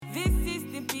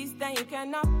and you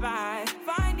cannot buy.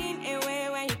 Finding a way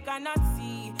when you cannot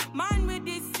see. Man with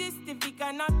this system, he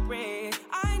cannot pray.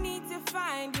 I need to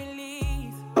find relief.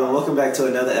 Welcome back to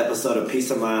another episode of Peace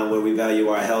of Mind, where we value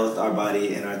our health, our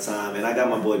body, and our time. And I got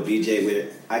my boy BJ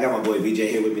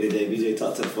here with me today. BJ,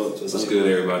 talk to the folks. What's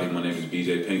good, everybody? My name is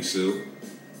BJ Paintsil.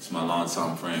 It's my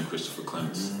longtime friend, Christopher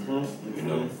Clements. You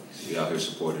know, we out here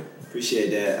supporting. Appreciate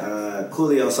that.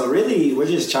 Coolio. So really, we're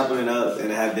just chopping it up and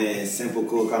having simple,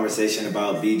 cool conversation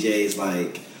about BJ's,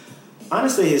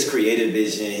 honestly, his creative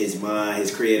vision, his mind,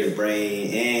 his creative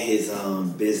brain, and his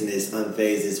business,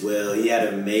 UNFZD, as well. He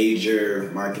had a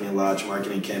major large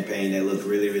marketing campaign that looked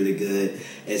really, really good,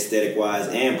 aesthetic-wise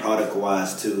and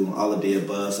product-wise, too, all of the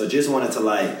above. So just wanted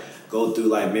to, go through,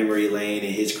 memory lane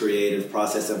and his creative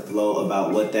process and flow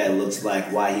about what that looks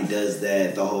like, why he does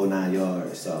that, the whole 9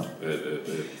 yards. So,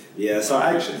 yeah, so I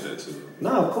appreciate that, too.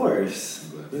 No, of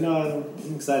course. You know,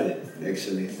 I'm excited,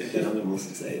 actually. I'm the most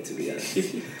excited, to be honest.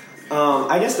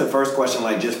 I guess the first question,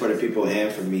 just for the people and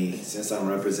for me, since I'm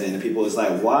representing the people, is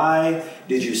why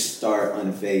did you start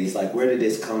UNFZD? Where did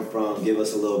this come from? Give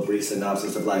us a little brief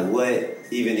synopsis of what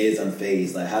even is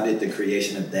UNFZD. How did the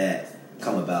creation of that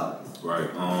come about?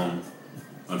 Right.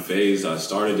 UNFZD, I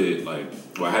started it I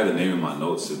had the name in my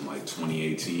notes in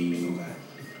 2018, okay.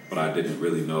 But I didn't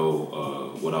really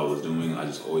know what I was doing. I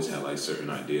just always had certain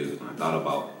ideas, and I thought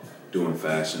about doing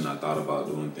fashion. I thought about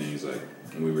doing things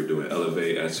when we were doing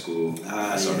Elevate at school.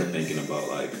 I started thinking about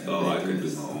I could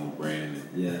do my own brand.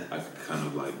 And I could kind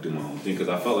of do my own thing, because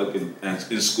I felt like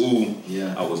in school,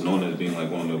 I was known as being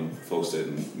one of them folks that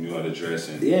knew how to dress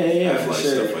and have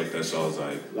stuff like that. So I was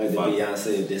like the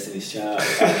Beyonce of Destiny's Child.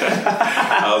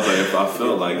 I was if I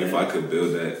felt if I could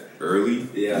build that early,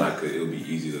 then it would be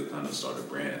easy to kind of start a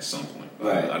brand at some point.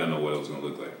 Right. I didn't know what it was going to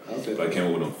look like. Okay. But I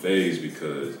came up with UNFZD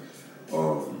because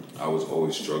I was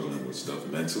always struggling with stuff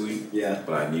mentally. Yeah.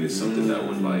 But I needed something that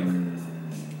would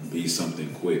be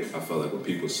something quick. I felt like when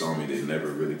people saw me, they never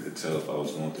really could tell if I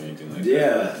was going through anything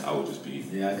that. I would just be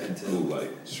I can tell. Cool,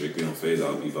 strictly UNFZD. I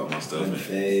would be about my stuff.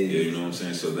 UNFZD. You know what I'm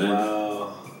saying? So then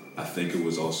I think it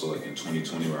was also in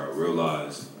 2020 where I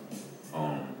realized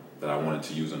that I wanted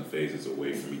to use UNFZD as a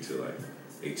way for me to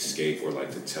escape or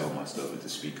to tell my stuff and to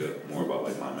speak up more about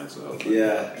my mental health.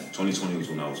 2020 was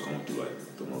when I was going through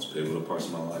the most pivotal parts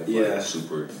of my life.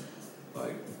 Super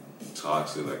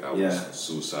toxic. I was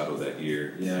suicidal that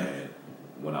year. And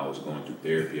when I was going through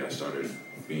therapy, I started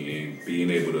being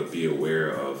able to be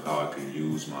aware of how I could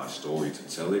use my story to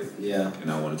tell it.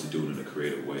 And I wanted to do it in a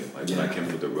creative way. When I came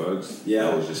up with the rugs,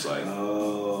 I was just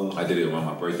I did it around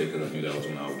my birthday because I knew that was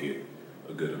when I would get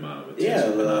a good amount of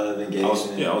attention. Love,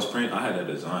 engagement. I was praying. I had that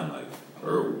design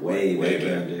way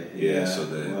back. So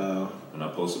then when I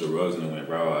posted the rugs and it went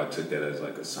viral, I took that as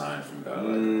a sign from God.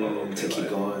 To keep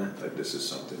going. This is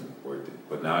something worth it.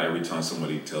 But now every time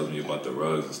somebody tells me about the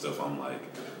rugs and stuff, I'm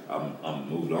I'm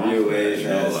moved on.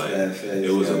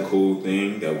 It was a cool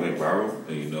thing that went viral,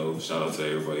 and shout out to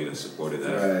everybody that supported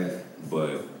that. Right.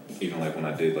 But even when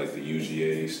I did the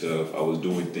UGA stuff, I was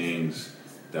doing things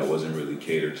that wasn't really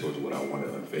catered towards what I wanted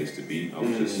UNFZD to be. I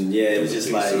was just it was just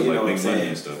you know what I'm saying,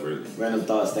 and stuff, really. Random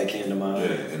thoughts that came to mind.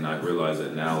 Yeah, and I realized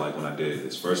that now, when I did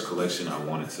this first collection, I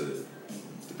wanted to.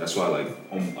 That's why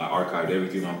I archived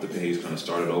everything off the page, kind of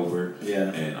started over.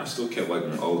 And I still kept my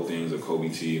old things, like Kobe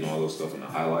T and all those stuff in the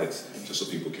highlights, just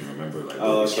so people can remember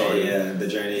where we started. The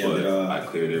journey but of it all. I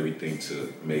cleared everything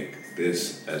to make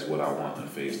this as what I want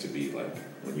UNFZD to be.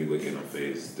 When you look at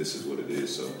UNFZD, this is what it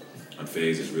is. So UNFZD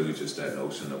is really just that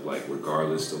notion of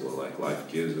regardless of what life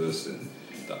gives us and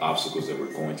the obstacles that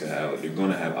we're going to have. You're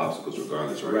going to have obstacles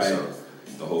regardless, right? So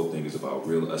the whole thing is about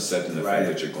real accepting the fact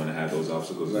that you're going to have those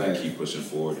obstacles and then keep pushing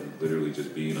forward and literally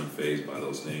just being unfazed by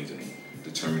those things, and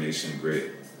determination and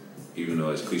grit. Even though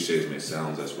as cliche as it may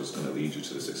sound, that's what's going to lead you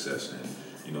to the success. And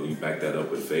you back that up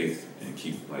with faith and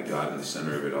keep God in the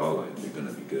center of it all. You're going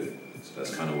to be good. So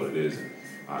that's kind of what it is. And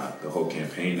the whole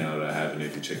campaign now that I have, and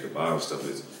if you check the bio stuff,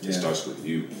 it starts with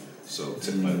you. So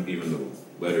even the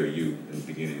letter U in the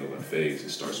beginning of UNFZD, it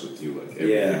starts with you.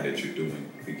 Everything that you're doing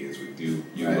begins with you.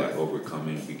 You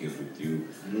overcoming begins with you.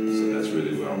 So that's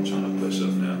really where I'm trying to push up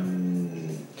now.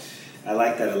 I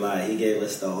like that a lot. He gave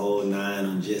us the whole 9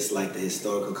 on just the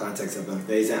historical context of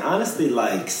UNFZD. And honestly,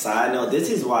 side note, this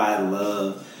is why I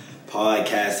love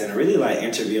podcasting and really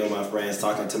interviewing my friends,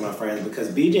 talking to my friends, because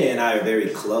BJ and I are very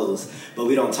close, but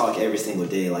we don't talk every single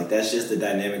day. That's just the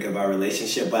dynamic of our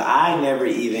relationship. But I never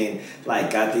even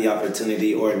got the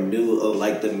opportunity or knew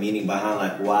of the meaning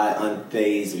behind why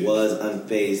UNFZD was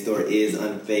unfazed or is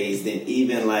unfazed, and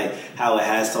even how it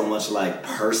has so much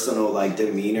personal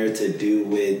demeanor to do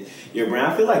with your brand.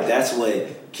 I feel that's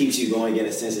what keeps you going in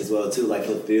a sense as well too, like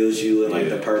fulfills you and like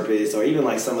the purpose, or even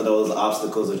like some of those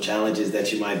obstacles or challenges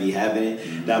that you might be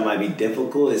having that might be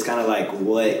difficult. It's kind of like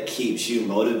what keeps you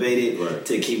motivated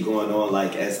to keep going on,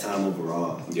 like as time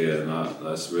overall. Yeah,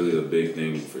 that's really a big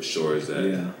thing for sure. Is that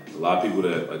a lot of people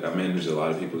that like I manage a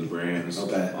lot of people's brands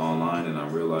online, and I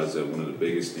realized that one of the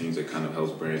biggest things that kind of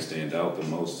helps brands stand out the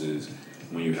most is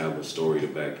when you have a story to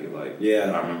back it. Like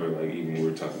I remember like even when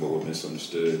we were talking about what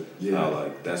Misunderstood, how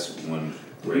like that's one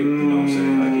great, you know what I'm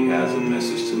saying? Like he has a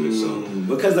message to it. So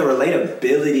because the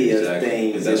relatability of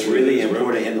things is really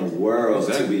important in the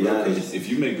world, to be honest. If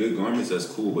you make good garments, that's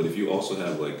cool. But if you also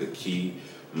have like a key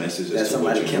message that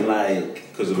somebody can like,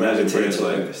 because imagine brands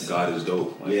like God is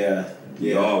dope. Like,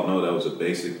 we all know that was a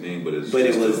basic thing, but it was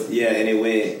and it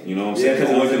went. You know what I'm saying?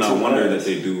 The only thing I wonder that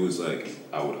they do is like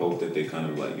I would hope that they kind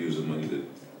of like use the money to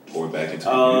pour back into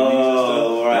the communities and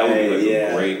stuff. That would be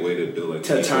like a great way to build like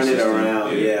to turn it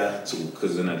around. So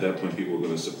because then at that point people are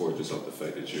going to support just off the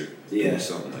fact that you're doing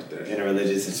something like that in a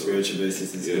religious and spiritual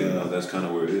basis as well. No, that's kind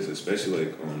of where it is. Especially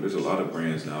like there's a lot of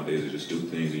brands nowadays that just do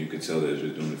things and you can tell that they're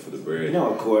just doing it for the bread.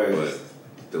 No, of course. But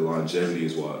the longevity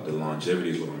is what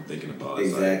I'm thinking about.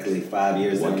 It's exactly. Like, 5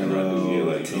 years down the road,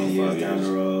 like, 10 years down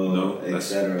the road,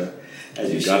 etc.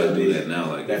 You gotta do that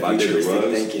now. Like if I did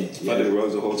the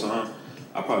rugs the whole time,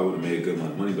 I probably would have made a good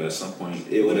amount of money, but at some point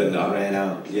it would have ran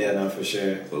out. Yeah, no, for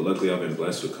sure. But luckily, I've been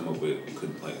blessed to come up with,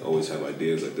 could like always have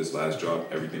ideas. Like this last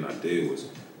drop, everything I did was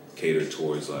catered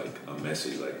towards like a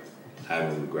message, like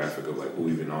having the graphic of like who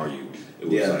even are you. It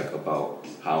was like about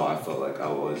how I felt like I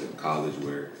was in college,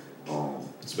 where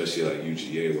especially like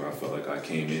UGA, where I felt like I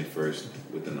came in first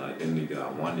with an identity that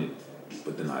I wanted,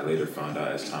 but then I later found out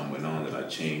as time went on that I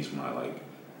changed my like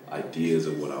ideas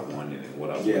of what I wanted and what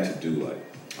I wanted to do. Like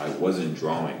I wasn't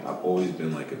drawing. I've always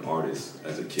been like an artist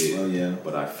as a kid,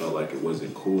 but I felt like it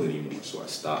wasn't cool anymore, so I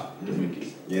stopped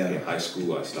doing it. In high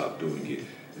school, I stopped doing it,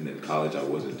 and then college, I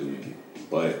wasn't doing it.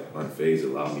 But UNFZD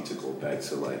allowed me to go back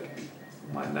to like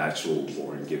my natural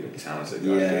born given talents that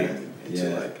God gave me, and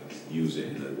to like use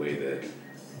it in a way that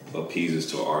appeases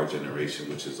to our generation,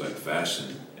 which is like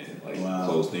fashion and like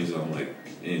clothes, things that I'm like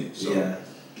in. So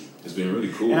it's been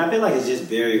really cool. And I feel like it's just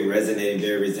very resonating,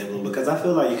 very resembling, because I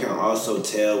feel like you can also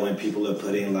tell when people are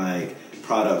putting like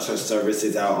products or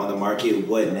services out on the market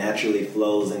what naturally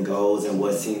flows and goes and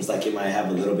what seems like it might have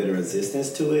a little bit of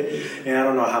resistance to it. And I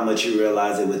don't know how much you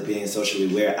realize it with being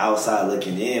socially aware outside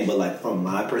looking in, but like from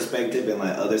my perspective and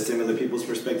like other similar people's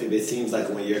perspective, it seems like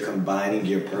when you're combining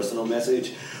your personal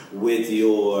message with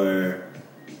your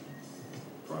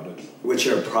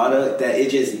product that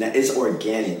it's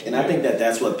organic. And I think that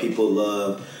that's what people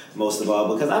love most of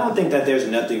all, because I don't think that there's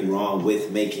nothing wrong with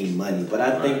making money, but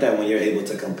I think that when you're able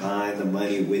to combine the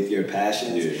money with your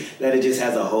passions, that it just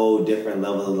has a whole different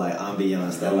level of like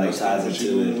ambiance that like ties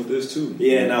into it. With this too.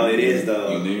 Yeah, no, it is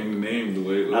though. You name the name the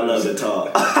way it was. I love to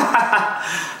talk.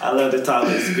 I love to talk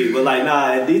and speak, but like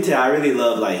in detail, I really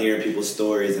love like hearing people's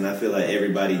stories, and I feel like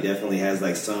everybody definitely has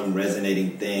like some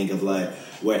resonating thing of like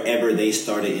wherever they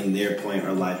started in their point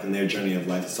of life, in their journey of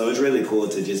life. So it's really cool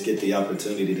to just get the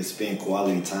opportunity to spend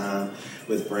quality time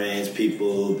with friends,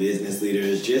 people, business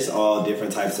leaders, just all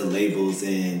different types of labels,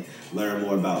 and learn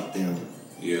more about them.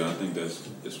 Yeah, I think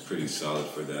it's pretty solid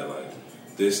for that. Like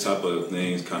this type of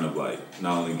things kind of like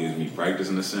not only gives me practice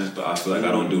in a sense, but I feel like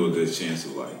I don't do a good chance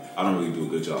of like I don't really do a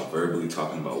good job verbally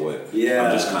talking about what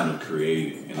I'm just kind of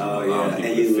creating and allowing people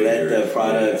and you to let the it.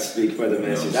 product speak for the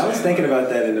message. I was thinking about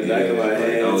that in the back of my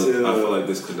head too. I feel like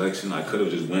this connection, I could have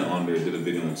just went on there, did a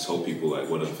video and told people like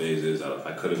what UNFZD is.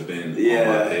 I could have been on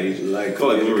my page. Like, I feel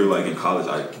like when we were like in college,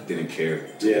 I didn't care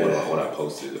what I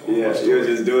posted. You were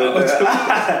just doing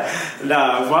it.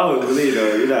 Nah, probably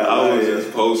though. You know, I was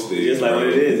just posting. Just like what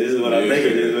it is. This is what I'm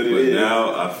thinking. This is what it is. But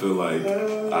now I feel like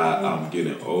I'm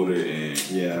getting older, and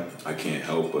I can't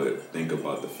help but think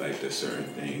about the fact that certain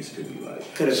things could be like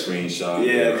screenshot.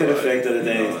 Yeah, could affect other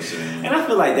things. And I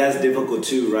feel like that's difficult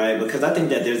too, right? Because I think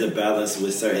that there's a balance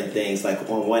with certain things. Like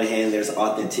on one hand, there's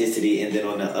authenticity, and then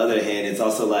on the other hand, it's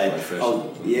also like,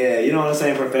 you know what I'm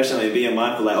saying? Professionally, being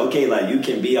mindful. Like, okay, like you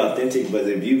can be authentic, but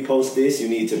if you post this, you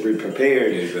need to be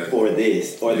prepared for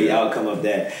this or the outcome of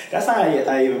that. That's how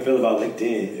I even feel about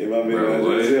LinkedIn. If I'm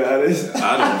being honest.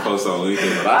 I don't post on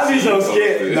LinkedIn, but I be so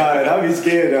scared. I be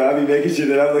scared though. I be making sure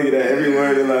that I'm looking at every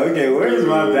word and like, okay, where is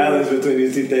my balance between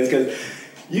these two things? Because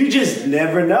you just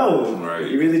never know. Right.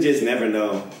 You really just never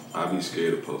know. I be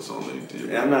scared to post on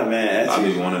LinkedIn. I'm not mad at you.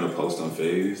 I be wanting to post on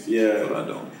FaZe, but I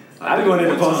don't. I be wanting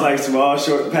to post like small,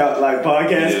 short, like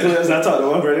podcast clips. I talked to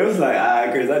one person. It was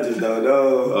like, Chris, I just don't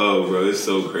know. Oh, bro, it's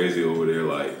so crazy over there.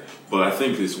 Like But I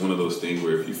think it's one of those things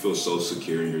where if you feel so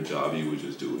secure in your job, you would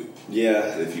just do it.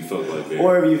 Yeah. If you felt like that.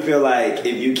 Or if you feel like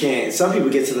if you can't, some people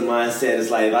get to the mindset,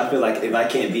 it's like, if I feel like if I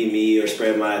can't be me or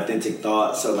spread my authentic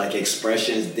thoughts or like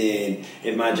expressions, then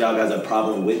if my job has a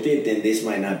problem with it, then this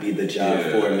might not be the job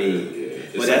for me. Yeah.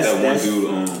 It's but like that one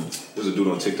dude, there's a dude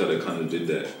on TikTok that kind of did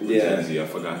that. I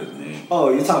forgot his name. Oh,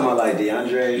 you're talking about like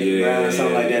DeAndre Brown or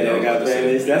something like that got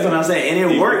famous? That's what I'm saying.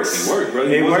 And it works. It worked, bro.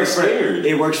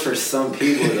 It works for some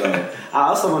people, though. I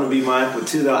also want to be mindful,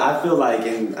 too, though. I feel like,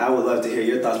 and I would love to hear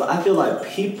your thoughts, but I feel like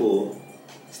people,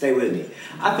 stay with me,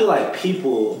 I feel like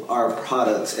people are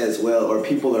products as well, or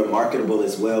people are marketable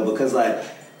as well, because, like,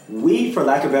 we, for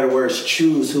lack of better words,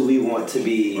 choose who we want to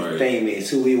be famous,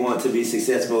 who we want to be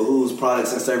successful, whose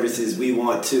products and services we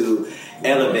want to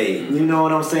elevate. You know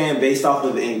what I'm saying? Based off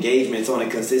of engagements on a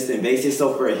consistent basis.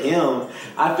 So for him,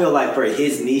 I feel like for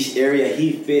his niche area,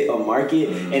 he fit a market,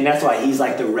 and that's why he's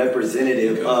like the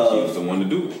representative of. He was the one to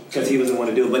do it. Because he was the one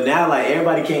to do it. But now, like,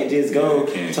 everybody can't just go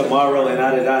tomorrow and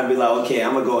and be like, okay,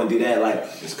 I'm gonna go and do that. Like,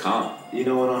 it's calm. You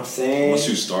know what I'm saying? Once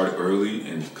you start early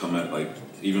and come at like.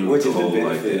 Even with the whole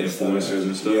like the influencers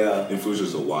and stuff,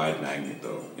 influencers are a wide magnet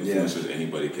though. Influencers,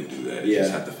 anybody could do that. You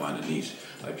just have to find a niche.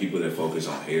 Like people that focus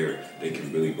on hair, they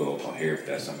can really blow up on hair if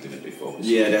that's something that they focus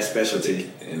on. Yeah, that's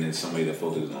specialty. And then somebody that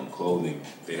focuses on clothing,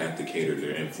 they have to cater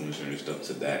their influencer and stuff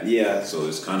to that. Yeah. So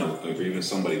it's kind of, or even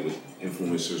somebody with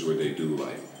influencers where they do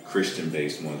like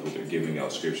Christian-based ones where they're giving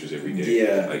out scriptures every day.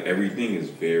 Yeah. Like everything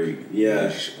is very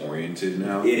niche-oriented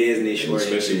now. It is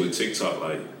niche-oriented. Especially with TikTok,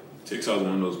 like, TikTok is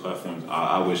one of those platforms.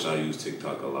 I wish I used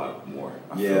TikTok a lot more.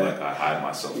 I feel like I hide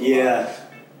myself a lot.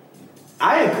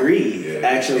 I agree,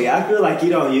 actually. I feel like you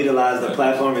don't utilize the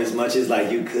platform as much as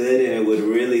like you could, and it would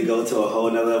really go to a whole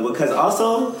nother level. Because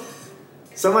also,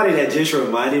 somebody that just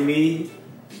reminded me,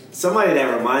 somebody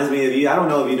that reminds me of you, I don't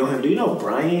know if you know him. Do you know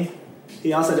Brian?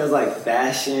 He also does like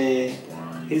fashion.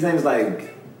 His name is like,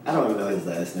 I don't even know his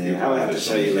last name. I would have to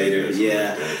show you later.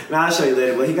 I'll show you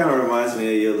later. But he kind of reminds me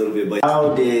of you a little bit. But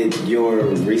how did your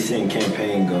recent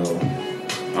campaign go?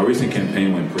 Our recent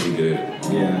campaign went pretty good.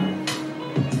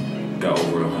 Got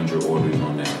over 100 orders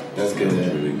on that. That's good. It was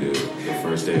really good. The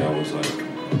first day I was like,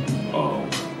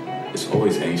 it's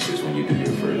always anxious when you do your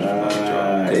first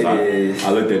job. Because I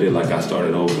looked at it like I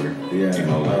started over. Yeah. You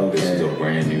know, like this is a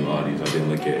brand new audience. I didn't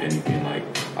look at anything like,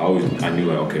 I knew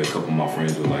like, okay, a couple of my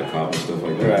friends were like cop and stuff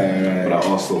like that. Right. But I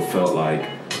also felt like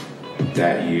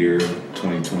that year,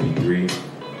 2023,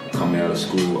 coming out of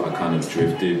school, I kind of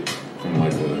drifted from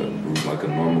like a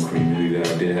normal community that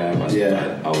I did have.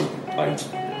 I was like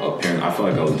a parent. I felt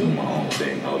like I was doing my own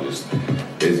thing. I was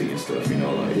just busy and stuff, you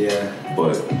know, like.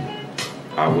 But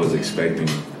I was expecting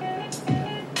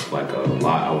like a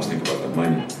lot. I was thinking about the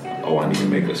money. Oh, I need to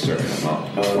make a certain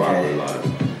amount before I realized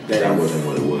that wasn't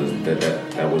what it was.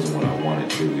 That wasn't what I wanted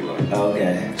truly.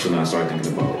 Like. So now I started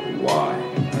thinking about why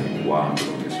I'm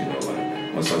doing this. You know,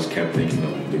 like once I just kept thinking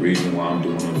of the reason why I'm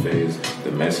doing UNFZD,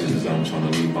 the messages I'm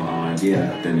trying to leave behind.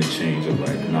 Then the change of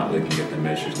like not looking at the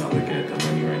measures, not looking at the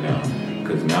money right now.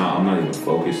 Because now I'm not even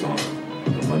focused on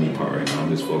the money part right now. I'm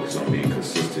just focused on being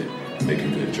consistent,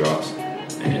 making good drops,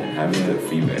 and having good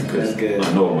feedback. Because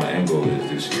I know what my end goal is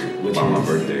this year by my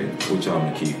birthday, which I'm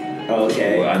gonna keep.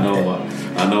 Okay. Well, I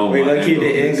know. We're gonna keep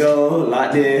the end goal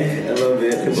locked in a little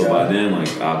bit. But by then,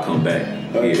 like I'll come back.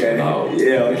 Okay. And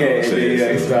then you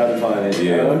expound upon it.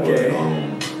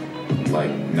 But,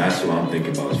 like that's what I'm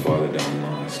thinking about is farther down the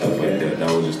line, stuff like that.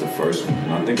 That was just the first one,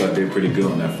 and I think I did pretty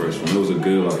good on that first one. It was a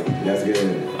good That's good.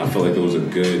 I felt like there was a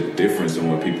good difference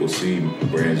in what people see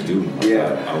brands do.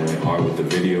 I went hard with the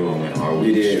video. I went hard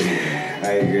with the shoot.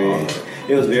 I agree.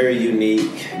 It was very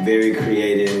unique, very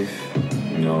creative.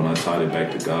 You know, and I tied it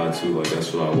back to God too. Like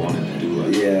that's what I wanted to do.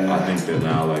 Like, I think that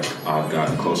now, like I've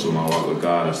gotten closer to my walk with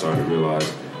God, I started to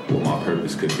realize what my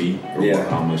purpose could be, or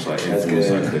how much like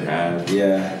influence I could have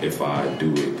if I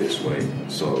do it this way.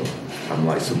 So I'm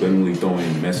like subliminally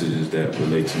throwing messages that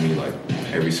relate to me. Like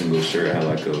every single shirt had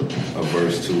like a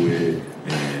verse to it,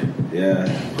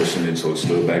 and pushing it so it's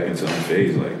still back into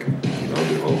UNFZD. Like you know,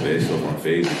 the whole base of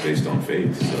UNFZD is based on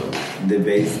faith. So the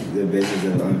basis of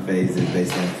UNFZD is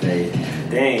based on faith.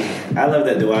 Dang, I love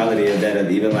the duality of that.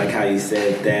 Of even like how you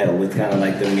said that with kind of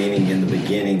like the meaning in the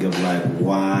beginning of like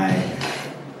why.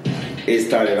 It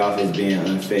started off as being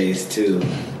UNFZD too.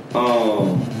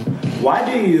 Why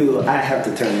do you? I have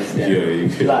to turn this down. Yeah, you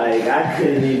could. Like I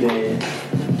couldn't even.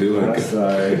 Do it. I'm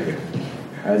sorry.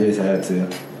 I just had to.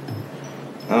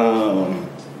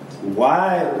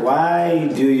 Why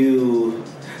do you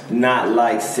not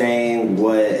like saying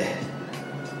what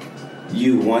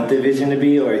you want the vision to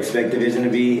be or expect the vision to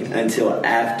be until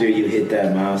after you hit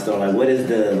that milestone? Like, what is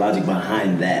the logic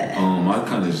behind that? I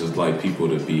kind of just like people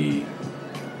to be.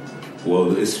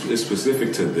 Well, it's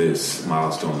specific to this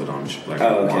milestone that I'm like.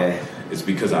 Oh, okay. It's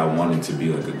because I want it to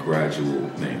be like a gradual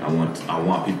thing. I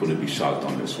want people to be shocked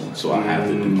on this one, so I have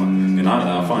to do my. And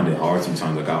I find it hard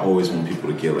sometimes. Like I always want people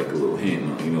to get like a little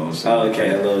hint. You know what I'm saying? Oh,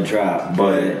 okay, a little drop.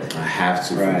 But I have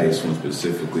to for this one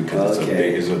specifically because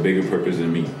it's a bigger purpose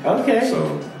than me. Okay.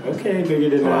 So bigger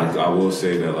than that. I will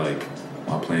say that like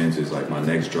my plans is like my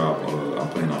next drop. I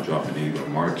plan on dropping either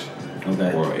March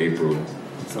or April.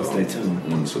 So stay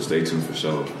tuned. So stay tuned for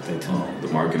sure. Stay tuned. The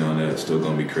marketing on that is still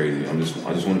gonna be crazy. I just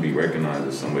want to be recognized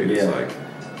as somebody that's like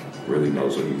really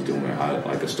knows what he's doing.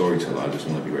 Like a storyteller. I just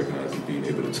want to be recognized as being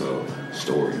able to tell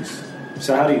stories.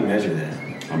 So how do you measure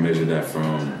that? I measure that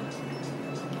from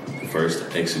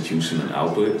first execution and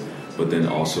output, but then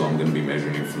also I'm gonna be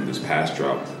measuring it from this past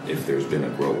drop if there's been a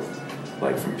growth.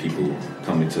 Like from people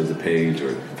coming to the page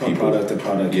or from product to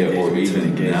product. Yeah, or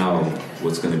even now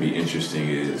what's gonna be interesting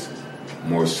is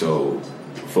more so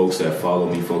folks that follow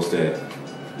me, folks that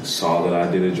saw that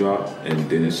I did a drop and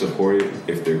didn't support it,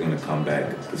 if they're going to come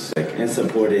back the second. And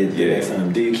support it the next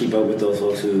time. Do you keep up with those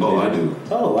folks who... Oh, I do.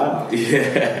 Oh, wow.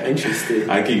 Yeah.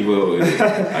 Interesting. I keep up with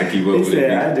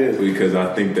it. I do. Because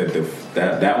I think that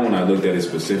that one I looked at it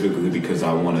specifically because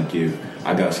I want to give...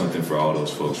 I got something for all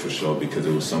those folks for sure because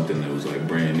it was something that was like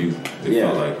brand new. It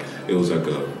felt like... It was like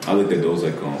I looked at those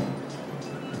like...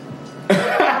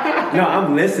 No,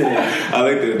 I'm listening. I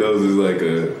looked at those as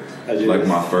like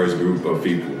my first group of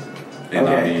people. And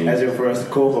I mean, as your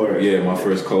first cohort. Yeah, my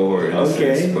first cohort. In a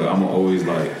sense, but I'm always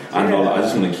like, I know I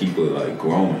just want to keep it like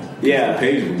growing. Yeah. The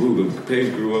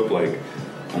page grew up like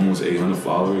almost 800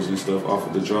 followers and stuff off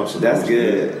of the drop. So that's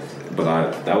good.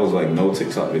 But that was like no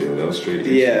TikTok video. That was straight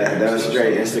Instagram. Yeah, that was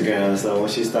straight Instagram. So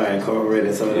once you start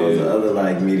incorporating some of those other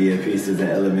like media pieces and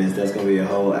elements, that's gonna be a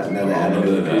whole another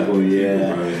avenue of people.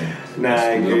 Yeah. Right. Nah, I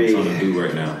agree. What I'm trying to do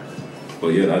right now. But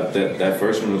yeah, that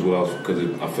first one as well, because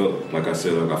I felt like I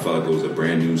said, like I felt like it was a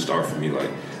brand new start for me. Like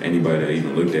anybody that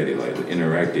even looked at it, like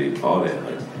interacted, all that,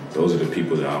 like those are the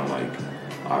people that I'm like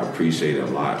I appreciate a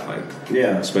lot. Like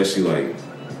especially like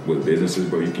with businesses,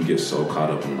 bro, you can get so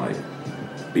caught up in like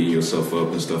beating yourself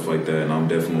up and stuff like that. And I'm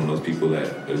definitely one of those people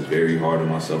that is very hard on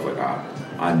myself. Like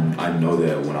I know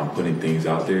that when I'm putting things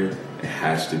out there, it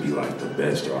has to be like the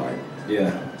best, right?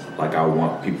 Yeah. Like I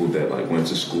want people that like went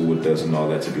to school with us and all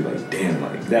that to be like, damn,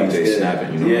 like that BJ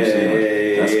snapping, you know what I'm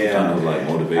saying? Like, that's kind of like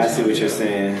motivation. I see what you're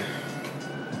saying.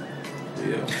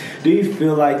 Yeah. Do you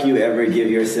feel like you ever give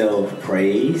yourself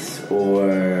praise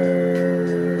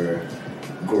or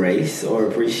grace or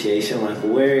appreciation? Like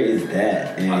where is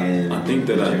that in I think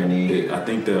that the journey?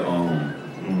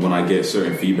 When I get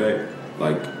certain feedback,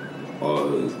 like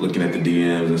looking at the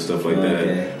DMs and stuff like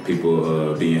that,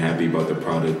 people being happy about the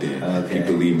product and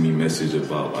people leaving me message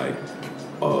about like,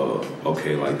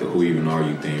 like the who even are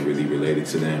you thing really related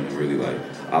to them and really like,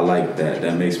 I like that.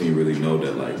 That makes me really know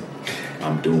that like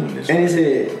I'm doing this. And is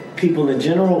it people in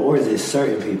general or is it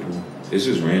certain people? It's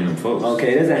just random folks.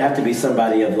 Okay, it doesn't have to be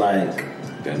somebody of like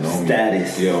that know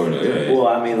status. Me. Yeah. Well,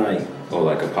 I mean like. Oh,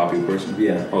 like a popular person?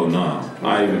 Yeah. Oh, no.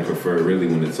 I even prefer really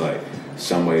when it's like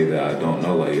somebody that I don't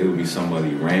know. Like it would be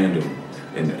somebody random.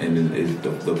 And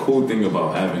the cool thing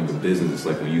about having a business is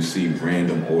like when you see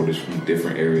random orders from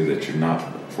different areas that you're not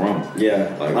from.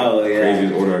 Yeah. Like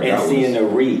craziest order I got and seeing the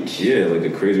reach. Yeah, like the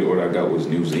crazy order I got was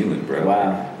New Zealand, bro.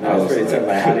 Wow. That was pretty tough.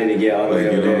 Like how did it get all the way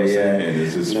over there? Yeah. And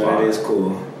it's just that is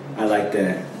cool. I like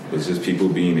that. It's just people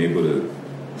being able to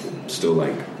still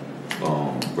like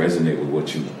resonate with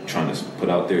what you're trying to put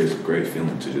out there is a great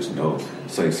feeling to just know.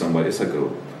 It's like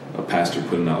a pastor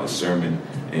putting out a sermon,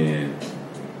 and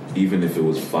even if it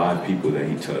was 5 people that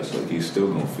he touched, like he's still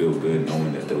gonna feel good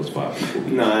knowing that those 5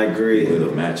 people. I agree. He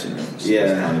lit a match in them. So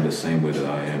it's kind of the same way that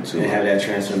I am too. And have that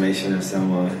transformation of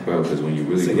someone, bro. Because when you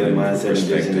really put it in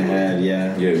perspective,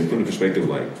 you put in perspective.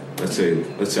 Like let's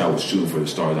say I was shooting for the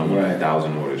stars. I'm on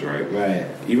 1,000 orders, right? Right.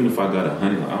 Even if I got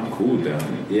 100, like, I'm cool with that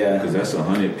 100. Yeah. Because that's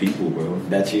 100 people, bro.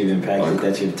 That you've impacted,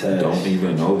 that you've touched. Don't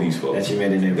even know these folks. That you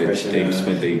made an impression. They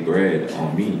spent their bread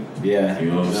on me. Yeah.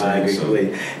 You know what I'm saying? I agree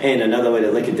completely. And another way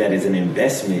to look at that is an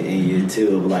investment in you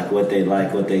too, of like what they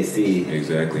like, what they see.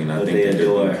 Exactly. And I think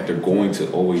they're going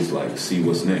to always like see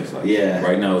what's next. Like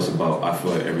right now it's about, I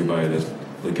feel like everybody that's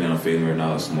looking at a failing right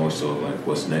now, it's more so like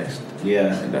what's next.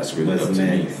 Yeah. And that's really what's up to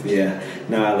next. me. Yeah.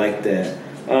 No, I like that.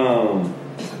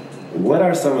 What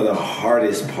are some of the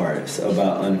hardest parts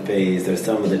about Unfazed, or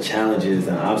some of the challenges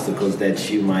and obstacles that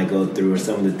you might go through, or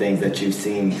some of the things that you've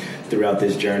seen throughout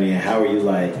this journey, and how are you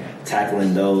like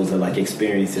tackling those or like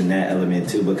experiencing that element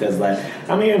too, because like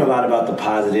I'm hearing a lot about the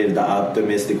positive, the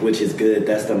optimistic, which is good.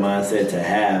 That's the mindset to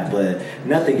have, but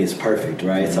nothing is perfect,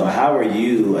 right? So how are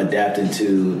you adapting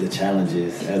to the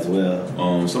challenges as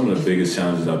well? Some of the biggest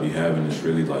challenges I'll be having is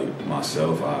really like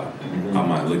myself. I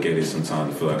might look at it sometimes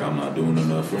and feel like I'm not doing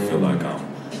enough, or feel like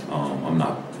I'm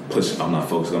not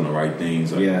focused on the right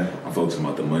things. Like, I'm focused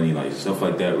about the money, like stuff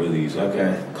like that. Really is like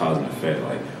a cause and effect.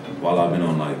 Like while I've been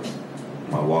on like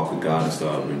my walk with God and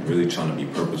stuff, I've been really trying to be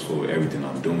purposeful with everything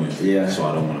I'm doing. So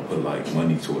I don't want to put like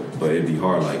money to it, but it'd be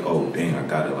hard. Like, oh dang, I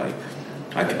gotta like.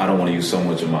 I don't want to use so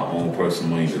much of my own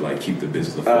personal money to like keep the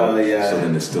business afloat. So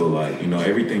then it's still like, you know,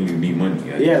 everything you need money.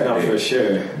 For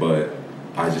sure. But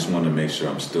I just want to make sure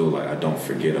I'm still like, I don't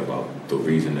forget about the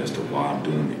reason as to why I'm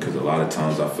doing it. Because a lot of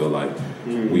times I feel like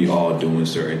we all doing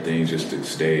certain things just to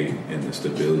stay in the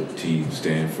stability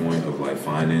standpoint of like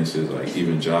finances, like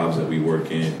even jobs that we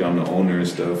work in. I'm the owner and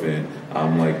stuff, and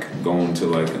I'm like going to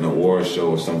like an award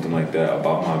show or something like that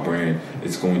about my brand.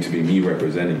 It's going to be me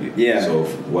representing it. So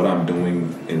if what I'm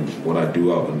doing and what I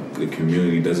do out in the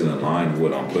community doesn't align with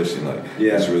what I'm pushing, like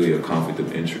it's really a conflict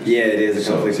of interest. It is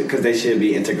a conflict because they should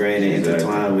be integrated and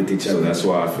intertwined with each other. So that's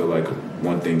why I feel like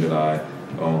one thing that I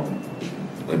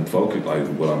and focus, like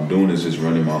what I'm doing is just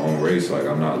running my own race. Like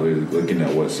I'm not really looking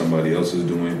at what somebody else is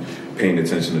doing, paying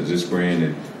attention to this brand.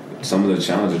 And some of the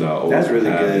challenges that I always that's really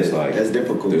have good. Is like that's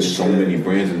difficult. There's so many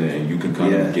brands in there, and you can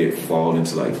kind of fall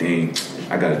into like, dang,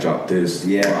 I gotta drop this. I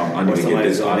need to get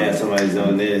this on that. Somebody's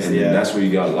on this. And that's where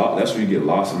you got that's where you get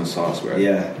lost in the sauce, right?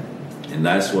 And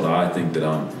that's what I think that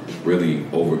I'm really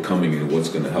overcoming, and what's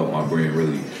going to help my brand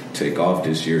really take off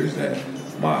this year is that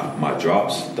my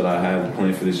drops that I have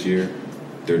planned for this year,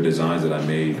 they're designs that I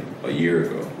made a year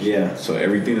ago. So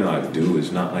everything that I do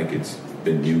is not like it's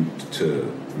been new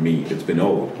to me. It's been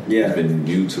old. It's been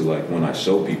new to like when I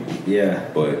show people.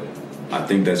 But I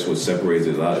think that's what separates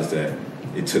it a lot, is that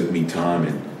it took me time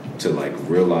and to like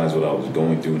realize what I was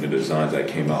going through in the designs that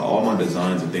came out. All my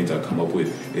designs and things I come up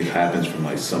with, it happens from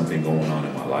like something going on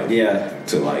in my life.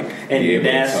 To like be able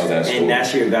to tell that story. And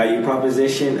that's your value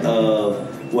proposition of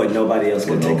what nobody else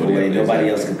could take away, nobody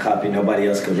else could copy, nobody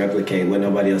else could replicate, what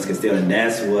nobody else could steal. And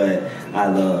that's what I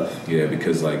love.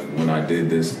 Because like when I did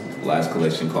this last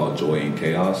collection called Joy and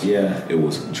Chaos, it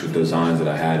was designs that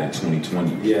I had in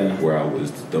 2020 where I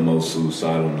was the most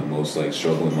suicidal and the most like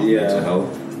struggling with my mental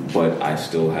health, but I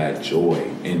still had joy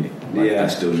in it. Like I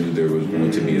still knew there was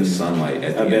going to be a sunlight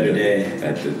at the end of it.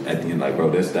 At the end, like bro,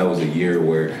 that was a year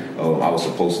where I was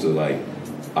supposed to like,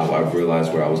 I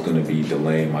realized where I was going to be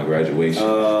delaying my graduation.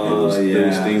 There was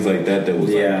things like that was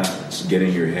like get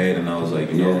in your head, and I was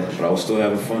like, you know, but I was still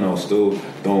having fun. I was still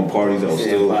throwing parties. I was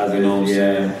still, you know what I'm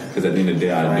saying? Because at the end of the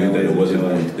day, I knew that it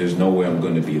wasn't. There's no way I'm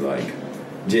going to be like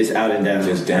just out and down,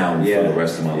 just down for the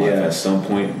rest of my life. At some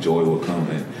point, joy will come,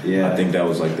 and I think that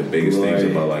was like the biggest things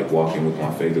about like walking with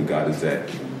my faith of God, is that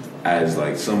as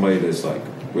like somebody that's like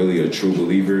really a true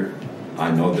believer,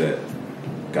 I know that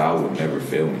God would never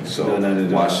fail me. So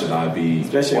why should I be...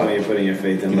 Especially when you're putting your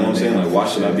faith in You know what I'm saying? Like, why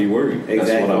should I be worried? That's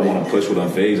what I want to push with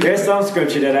UNFZD. There's some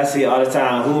scripture that I see all the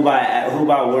time. Who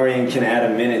by worrying can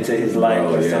add a minute to his life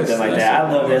or something like that.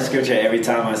 I love that scripture every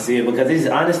time I see it, because it's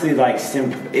honestly like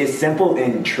it's simple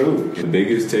and true. The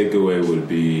biggest takeaway would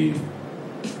be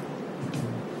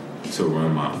to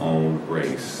run my own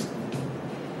race.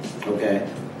 Okay.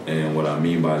 And what I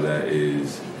mean by that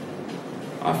is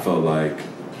I felt like,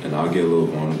 and I'll get a little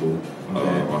vulnerable.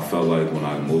 I felt like when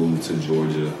I moved to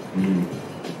Georgia,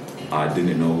 I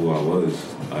didn't know who I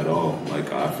was at all.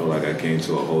 Like, I felt like I came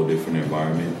to a whole different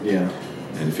environment.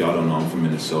 And if y'all don't know, I'm from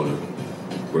Minnesota,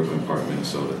 Brooklyn Park,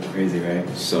 Minnesota. Crazy, right?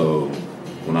 So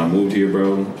when I moved here,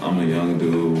 bro, I'm a young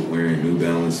dude wearing New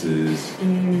Balances,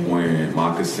 wearing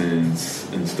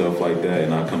moccasins and stuff like that,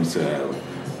 and I come to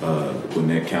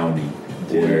Gwinnett County,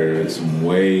 where it's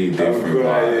way different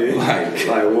vibe.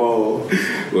 Like whoa,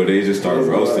 where they just start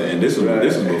roasting. And this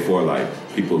was before like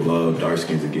people loved dark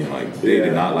skins again. Like they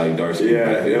did not like dark skins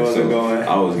back then. So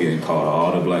I was getting called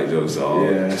all the black jokes.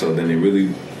 So then it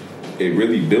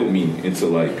really built me into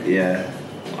like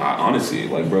I honestly,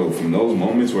 like, bro, from those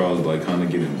moments where I was like kind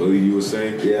of getting bullied, you would say,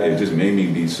 it just made me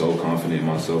be so confident in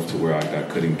myself to where I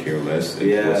couldn't care less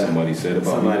what somebody said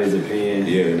about somebody's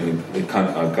opinion. And it kind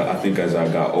of, I think as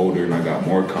I got older and I got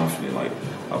more confident, like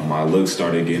my looks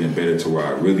started getting better to where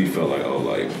I really felt like,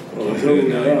 I'm good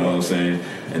now, you know what I'm saying?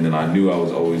 And then I knew I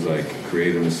was always like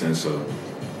creative in a sense of,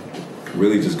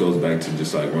 really just goes back to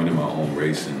just like running my own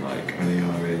race and like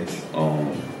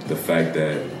the fact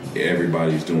that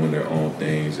everybody's doing their own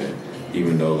things. And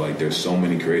even though like there's so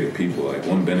many creative people, like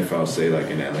one benefit I'll say like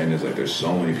in Atlanta is like there's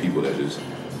so many people that just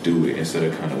do it instead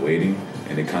of kind of waiting,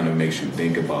 and it kind of makes you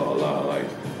think about a lot of like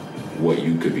what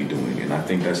you could be doing. And I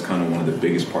think that's kind of one of the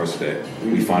biggest parts that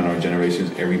we find in our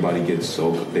generations. Everybody gets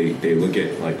so they look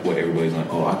at like what everybody's like,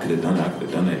 oh, I could have done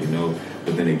that, you know,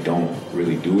 but then they don't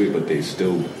really do it, but they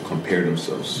still compare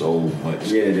themselves so much.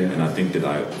 Yeah. And I think that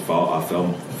I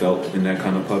felt in that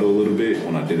kind of puddle a little bit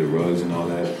when I did the rugs and all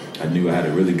that. I knew I had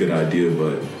a really good idea,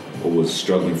 but what was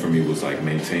struggling for me was like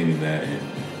maintaining that and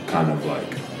kind of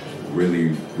like really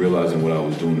realizing what I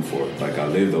was doing it for. Like I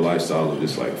lived a lifestyle of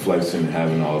just like flexing,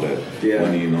 having all that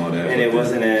money and all that. And it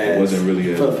wasn't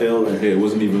really fulfilling. It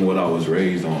wasn't even what I was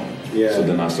raised on. Yeah. So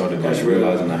then I started like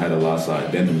realizing I had a lost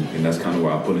identity, and that's kind of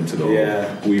where I put into the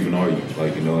whole, who even are you?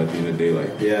 Like, you know, at the end of the day,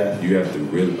 like you have to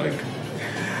really like.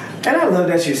 And I love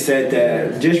that you said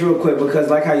that. Just real quick, because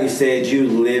like how you said, you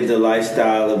lived a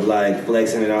lifestyle of like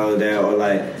flexing and all of that, or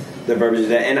like the verbiage of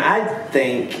that. And I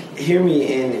think, hear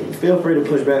me and feel free to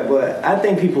push back, but I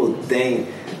think people think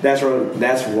that's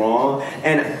wrong.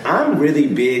 And I'm really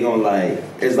big on like,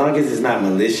 as long as it's not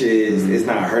malicious, it's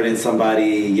not hurting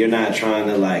somebody, you're not trying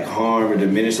to like harm or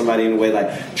diminish somebody in a way,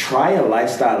 like try a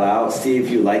lifestyle out, see if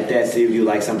you like that, see if you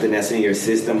like something that's in your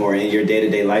system or in your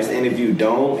day-to-day life. And if you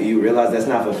don't, you realize that's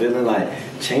not fulfilling, like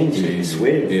change it,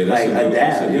 switch, like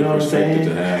adapt, you know what I'm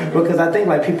saying? Because I think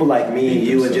like people like me and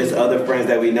you and just other friends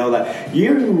that we know, like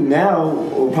you now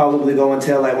will probably go and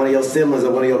tell like one of your siblings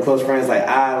or one of your close friends, like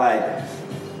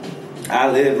I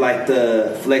live like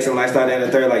the flexing lifestyle and the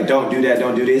third, like don't do that,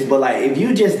 don't do this. But like if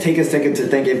you just take a second to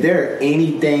think, if there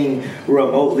anything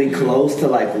remotely close to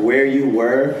like where you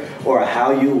were or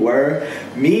how you were,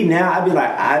 me now I'd be like,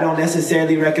 I don't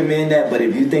necessarily recommend that, but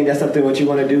if you think that's something what you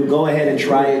want to do, go ahead and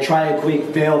try it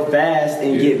quick, fail fast,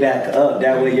 and get back up.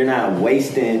 That way you're not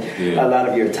wasting a lot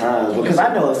of your time. Because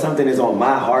I know if something is on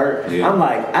my heart, I'm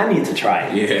like, I need to try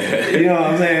it. You know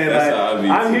what I'm saying?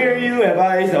 Like, I'm hearing you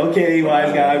advice, okay,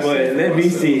 wise guy, but let me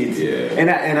see. And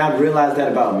I realized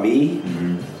that about me,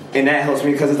 and that helps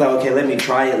me because it's like, okay, let me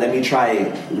try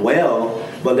it well,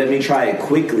 but let me try it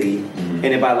quickly.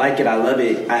 And if I like it, I love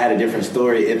it, I had a different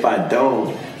story. If I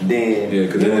don't, then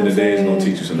because at the end of the day, it's gonna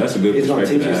teach you something. That's a good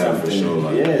perspective to have for sure.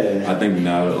 Like, I think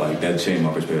now that like that changed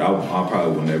my perspective. I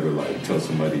probably will never like tell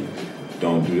somebody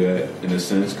don't do that in a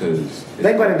sense, because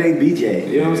think about a day BJ,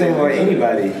 you know what I'm saying, or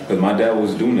anybody. Because my dad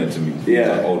was doing that to me. He was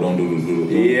like, oh, don't do.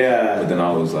 But then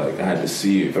I was like, I had to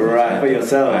see it for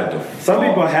yourself. Some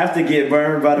people have to get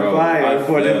burned by the fire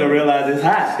for them to realize it's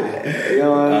hot. You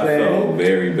know what I'm saying? I felt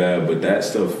very bad, but that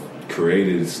stuff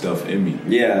created stuff in me.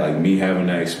 Like me having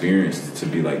that experience to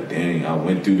be like, dang, I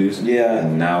went through this.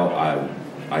 And now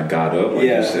I got up, like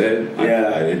you said.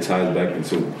 It ties back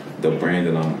into the brand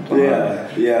that I'm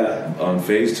behind.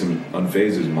 Unfazed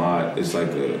is it's like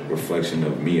a reflection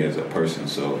of me as a person.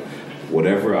 So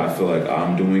whatever I feel like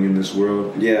I'm doing in this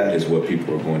world is what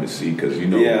people are going to see. Because you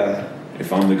know,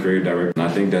 if I'm the creative director, and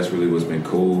I think that's really what's been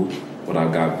cool. What I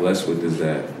got blessed with is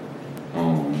that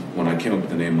when I came up with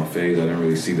the name Unfazed, I didn't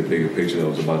really see the bigger picture that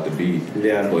was about to be.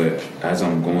 But as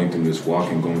I'm going through this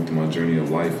walk and going through my journey of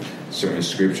life, certain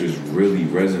scriptures really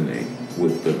resonate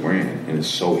with the brand, and it's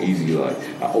so easy. Like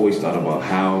I always thought about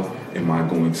how am I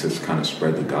going to kind of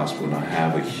spread the gospel, and I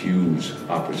have a huge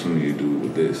opportunity to do it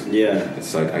with this.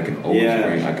 It's like I can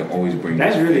always bring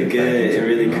that's really good and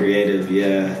really creative.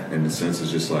 In the sense,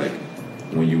 it's just like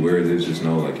when you wear this, just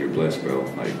know like you're blessed, bro.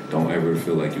 Like don't ever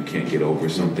feel like you can't get over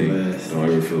something. Don't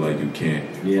ever feel like you can't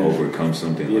overcome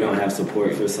something. You don't have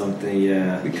support for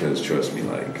something. Because trust me,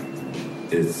 like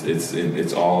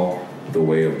it's all the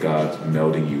way of God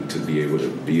melding you to be able to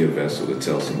be a vessel to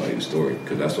tell somebody the story.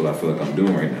 Because that's what I feel like I'm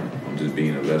doing right now. I'm just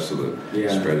being a vessel to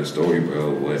spread a story,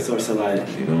 bro. Source of light.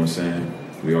 You know what I'm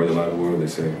saying? We are the light of the world, they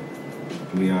say.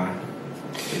 We are.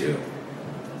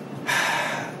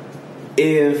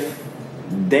 If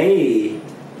they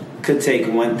could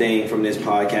take one thing from this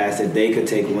podcast, if they could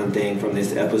take one thing from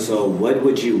this episode, what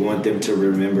would you want them to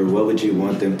remember? What would you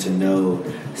want them to know?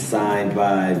 Signed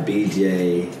by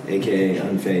BJ, aka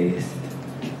Unfazed.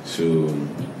 Shoot,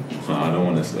 I don't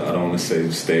want to say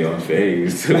stay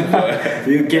unfazed. But,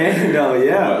 you can though,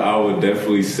 But I would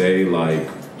definitely say like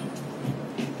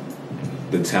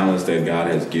the talents that God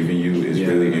has given you is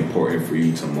really important for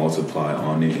you to multiply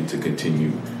on it and to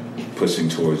continue pushing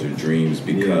towards your dreams,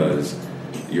 because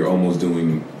you're almost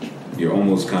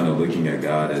kind of looking at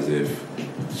God as if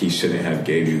He shouldn't have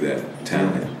gave you that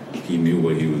talent. He knew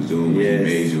what He was doing when He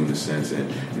made you, in a sense. And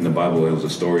in the Bible, it was a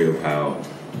story of how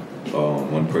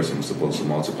one person was supposed to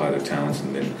multiply their talents,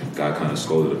 and then God kind of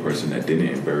scolded the person that didn't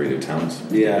and buried their talents.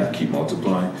 Keep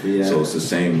multiplying. So it's the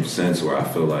same sense where I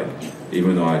feel like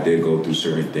even though I did go through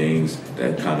certain things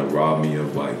that kind of robbed me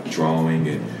of like drawing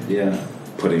and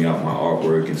putting out my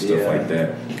artwork and stuff like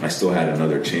that, I still had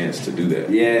another chance to do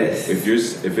that. Yes. If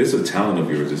it's a talent of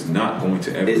yours, it's not going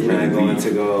to ever. It's really not going leave,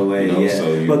 to go away. you know?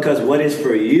 So because what is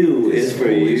for you is for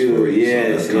you.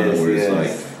 Yes, so that's kind of where yes. it's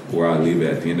like where I leave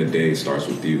it. At the end of the day, it starts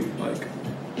with you. Like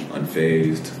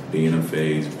unfazed, being an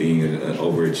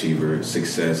overachiever,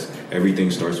 success. Everything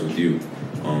starts with you.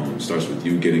 Starts with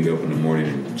you getting up in the morning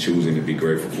and choosing to be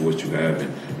grateful for what you have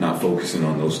and not focusing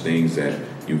on those things that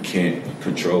you can't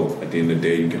control. At the end of the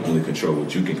day, you can only control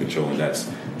what you can control, and that's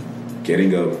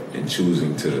getting up and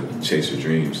choosing to chase your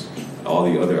dreams. All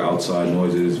the other outside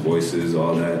noises, voices,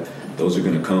 all that, those are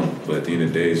going to come. But at the end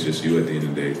of the day, it's just you at the end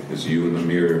of the day. It's you in the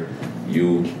mirror.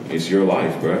 It's your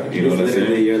life, bro. You know what I'm saying?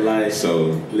 Literally your life.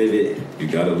 So live it. You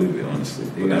got to live it, honestly.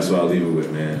 But that's what I leave it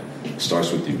with, man. It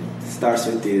starts with you. Starts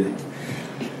with you.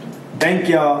 Thank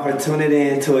y'all for tuning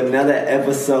in to another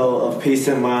episode of Peace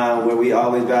in Mind, where we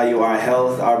always value our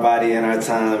health, our body, and our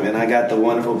time. And I got the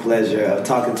wonderful pleasure of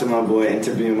talking to my boy,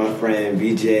 interviewing my friend,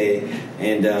 BJ.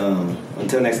 And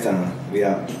until next time, we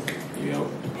out. Yo.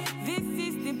 This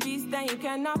is the peace that you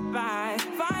cannot buy.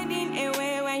 Finding a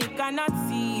way when you cannot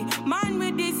see. Man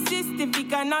with this system, he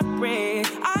cannot pray.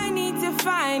 I need to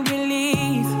find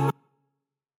release.